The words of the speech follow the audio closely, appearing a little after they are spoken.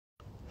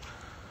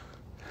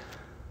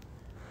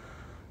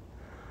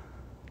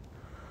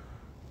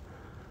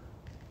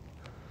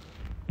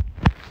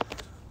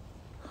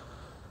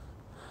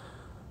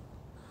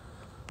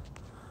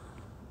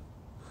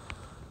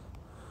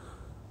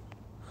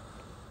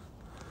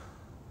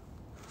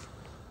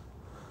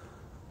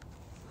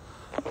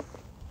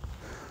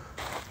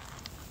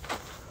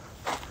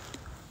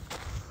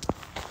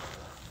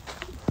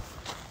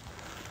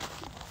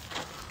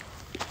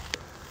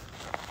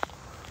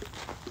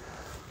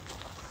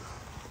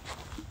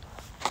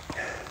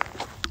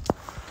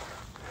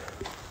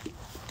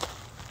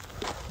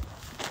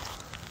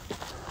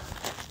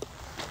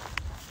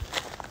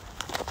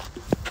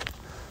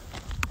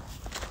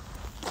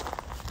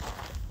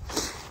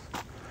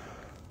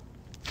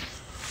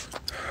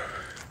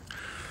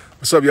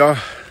What's up, y'all?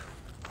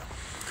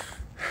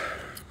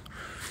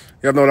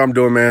 Y'all know what I'm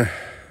doing, man.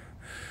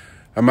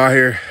 I'm out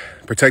here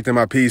protecting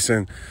my peace,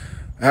 and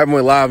I haven't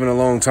went live in a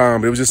long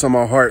time, but it was just on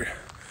my heart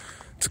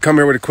to come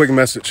here with a quick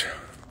message.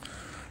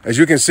 As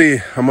you can see,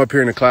 I'm up here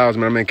in the clouds,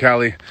 man. I'm in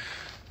Cali.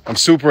 I'm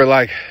super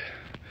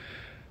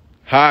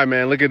high,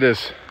 man. Look at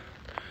this.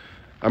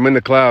 I'm in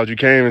the clouds. You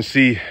can't even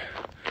see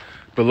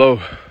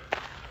below,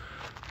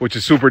 which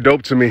is super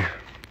dope to me.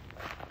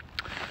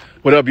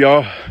 What up,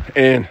 y'all?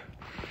 And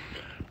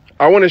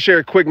I want to share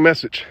a quick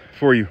message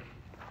for you.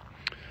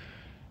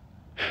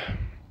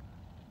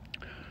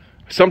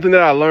 Something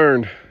that I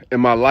learned in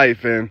my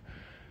life, and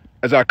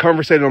as I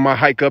conversated on my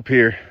hike up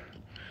here,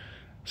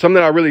 something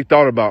that I really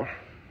thought about.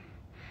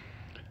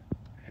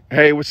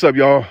 Hey, what's up,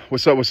 y'all?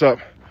 What's up? What's up?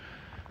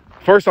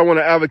 First, I want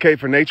to advocate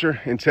for nature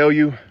and tell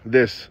you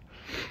this,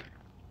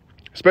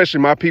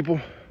 especially my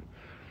people.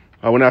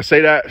 When I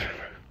say that,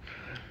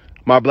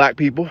 my black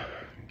people,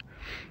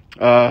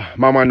 my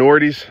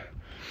minorities,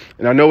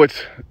 and I know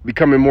it's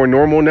becoming more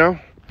normal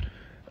now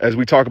as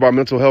we talk about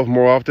mental health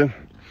more often.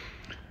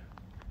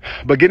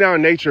 But getting out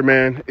in nature,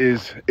 man,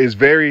 is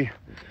very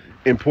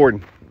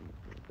important.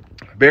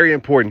 Very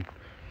important.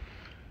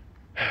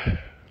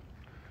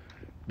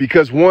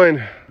 Because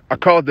one, I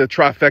call it the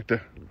trifecta.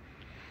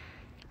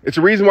 It's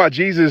a reason why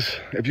Jesus,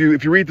 if you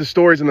read the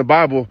stories in the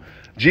Bible,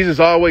 Jesus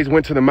always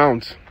went to the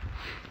mountains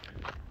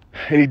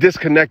and he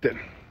disconnected.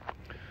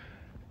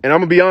 And I'm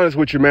going to be honest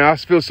with you, man. I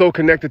feel so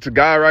connected to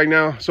God right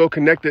now, so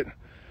connected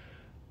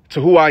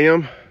to who I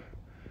am,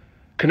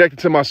 connected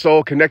to my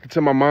soul, connected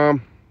to my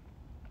mom.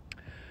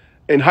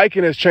 And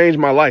hiking has changed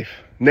my life.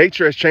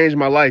 Nature has changed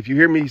my life. You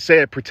hear me say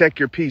it, protect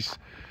your peace.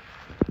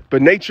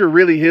 But nature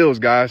really heals,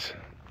 guys.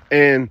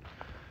 And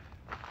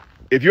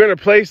if you're in a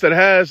place that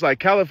has like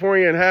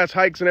California and has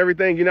hikes and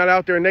everything, you're not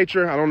out there in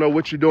nature, I don't know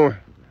what you're doing.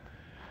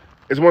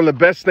 It's one of the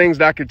best things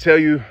that I could tell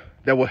you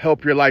that will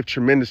help your life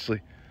tremendously.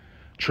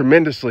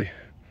 Tremendously.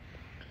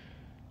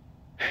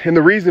 And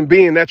the reason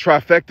being that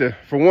trifecta,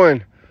 for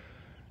one,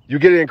 you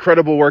get an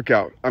incredible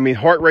workout. I mean,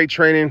 heart rate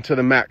training to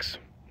the max,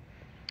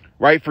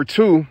 right? For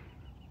two,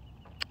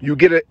 you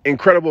get an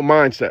incredible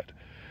mindset.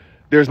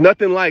 There's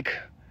nothing like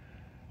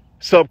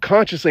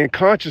subconsciously and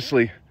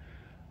consciously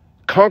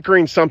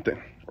conquering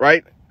something,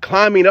 right?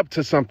 Climbing up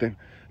to something,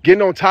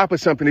 getting on top of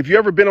something. If you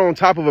ever been on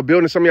top of a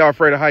building, some of y'all are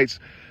afraid of heights,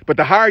 but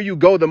the higher you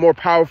go, the more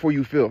powerful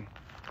you feel.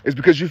 It's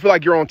because you feel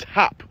like you're on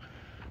top,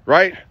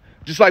 right?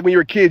 Just like when you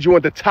were a kid, you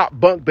want the top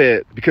bunk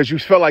bed because you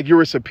felt like you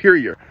were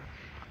superior.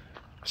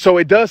 So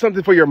it does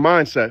something for your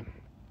mindset.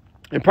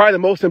 And probably the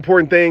most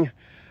important thing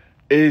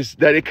is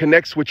that it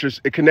connects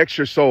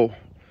your soul.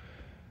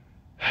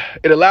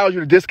 It allows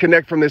you to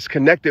disconnect from this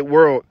connected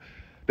world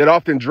that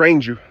often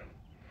drains you.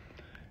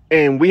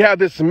 And we have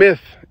this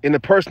myth in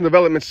the personal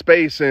development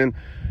space and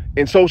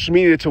in social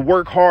media to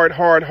work hard.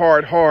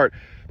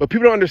 But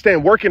people don't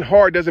understand working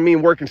hard doesn't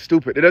mean working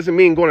stupid. It doesn't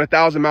mean going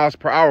 1,000 miles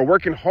per hour.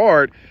 Working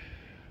hard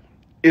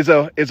is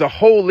a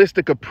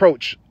holistic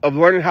approach of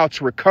learning how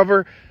to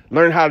recover,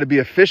 learning how to be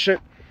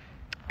efficient,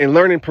 and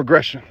learning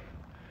progression.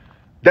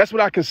 That's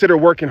what I consider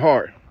working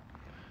hard.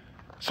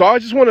 So I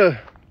just want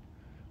to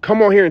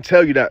come on here and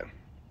tell you that,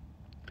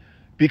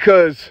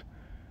 because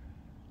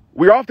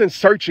we're often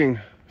searching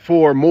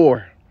for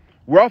more.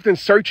 We're often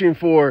searching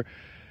for,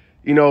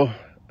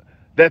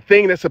 that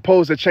thing that's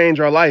supposed to change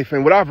our life.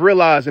 And what I've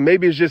realized, and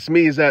maybe it's just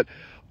me, is that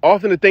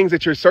often the things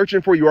that you're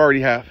searching for, you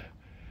already have.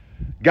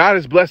 God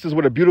has blessed us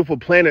with a beautiful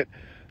planet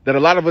that a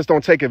lot of us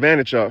don't take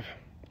advantage of.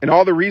 And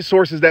all the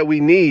resources that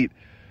we need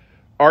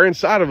are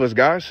inside of us,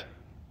 guys.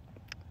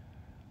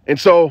 And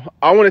so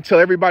I want to tell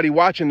everybody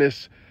watching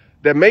this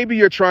that maybe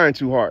you're trying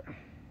too hard.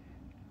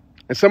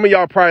 And some of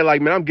y'all are probably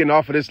like, man, I'm getting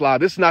off of this live.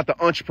 This is not the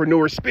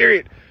entrepreneur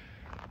spirit.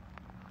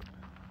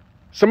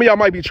 Some of y'all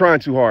might be trying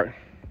too hard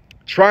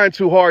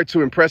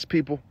to impress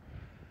people,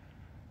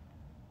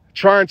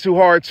 trying too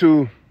hard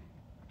to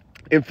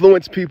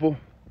influence people,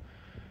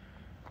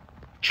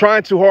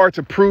 trying too hard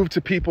to prove to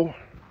people,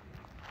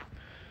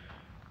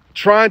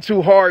 trying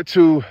too hard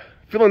to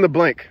fill in the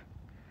blank.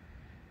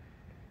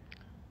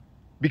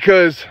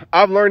 Because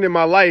I've learned in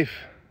my life,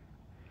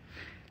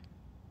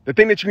 the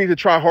thing that you need to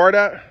try hard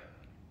at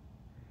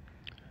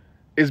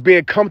is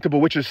being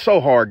comfortable, which is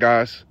so hard,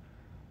 guys,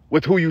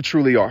 with who you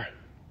truly are.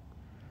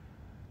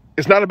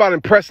 It's not about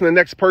impressing the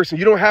next person.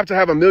 You don't have to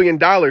have $1 million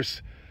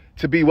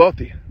to be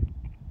wealthy.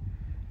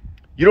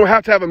 You don't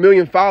have to have 1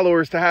 million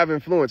followers to have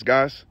influence,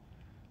 guys,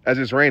 as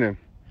it's raining.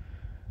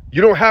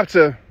 You don't have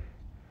to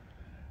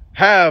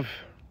have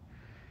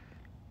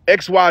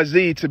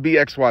XYZ to be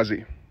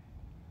XYZ.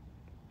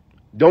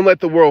 Don't let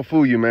the world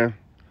fool you, man.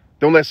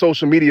 Don't let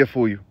social media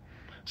fool you.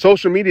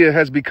 Social media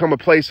has become a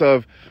place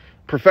of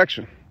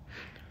perfection.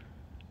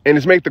 And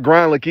it's made the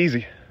grind look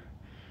easy,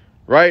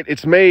 right?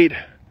 It's made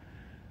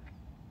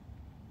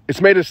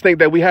us think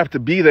that we have to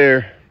be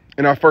there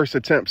in our first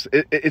attempts.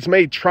 It's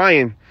made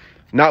trying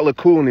not look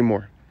cool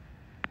anymore.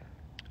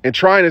 And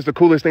trying is the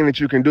coolest thing that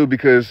you can do,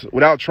 because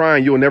without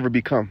trying, you'll never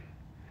become.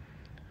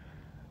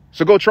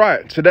 So go try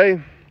it. Today,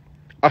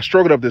 I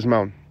struggled up this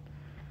mountain.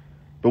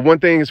 But one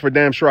thing is for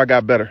damn sure, I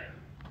got better.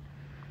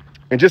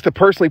 And just to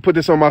personally put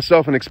this on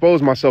myself and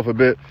expose myself a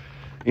bit,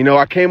 you know,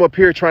 I came up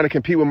here trying to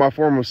compete with my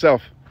former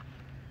self,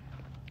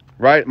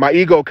 right? My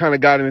ego kind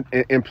of got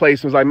in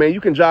place and was like, man,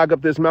 you can jog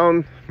up this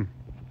mountain.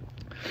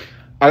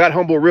 I got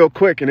humbled real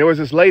quick. And there was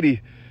this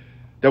lady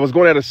that was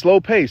going at a slow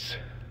pace,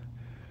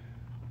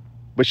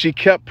 but she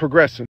kept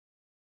progressing.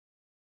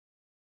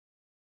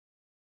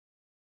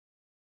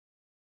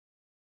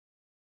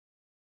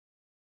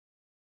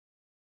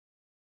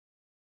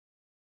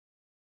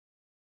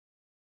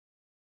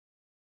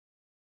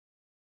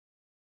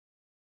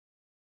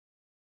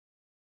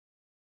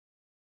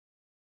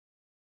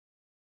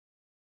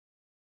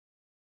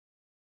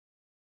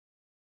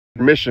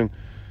 Permission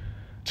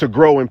to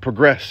grow and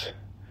progress.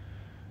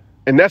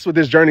 And that's what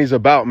this journey is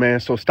about, man.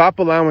 So stop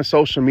allowing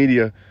social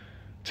media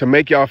to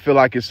make y'all feel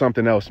like it's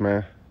something else,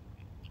 man.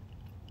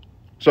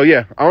 So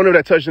yeah, I don't know if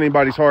that touched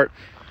anybody's heart.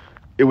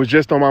 It was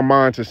just on my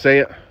mind to say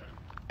it.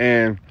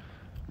 And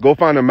go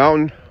find a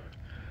mountain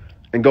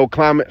and go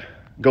climb it.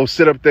 Go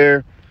sit up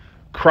there,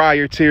 cry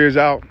your tears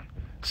out,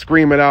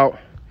 scream it out,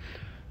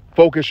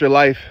 focus your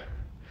life.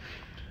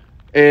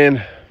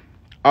 And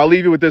I'll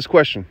leave you with this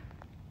question.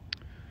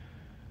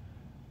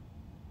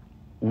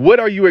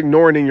 What are you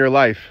ignoring in your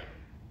life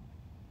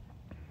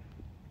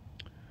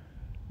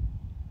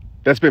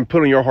that's been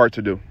put on your heart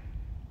to do?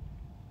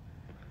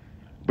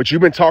 But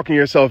you've been talking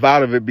yourself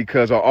out of it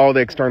because of all the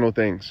external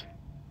things.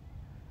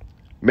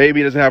 Maybe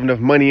it doesn't have enough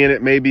money in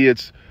it. Maybe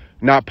it's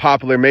not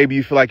popular. Maybe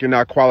you feel like you're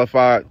not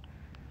qualified.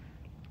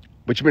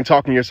 But you've been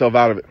talking yourself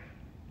out of it.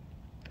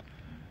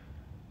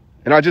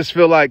 And I just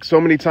feel like so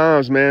many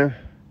times, man,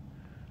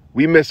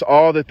 we miss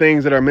all the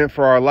things that are meant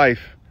for our life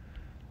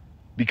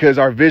because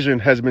our vision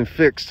has been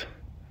fixed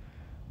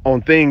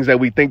on things that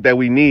we think that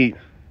we need.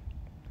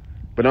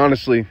 But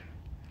honestly,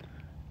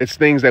 it's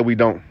things that we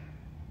don't.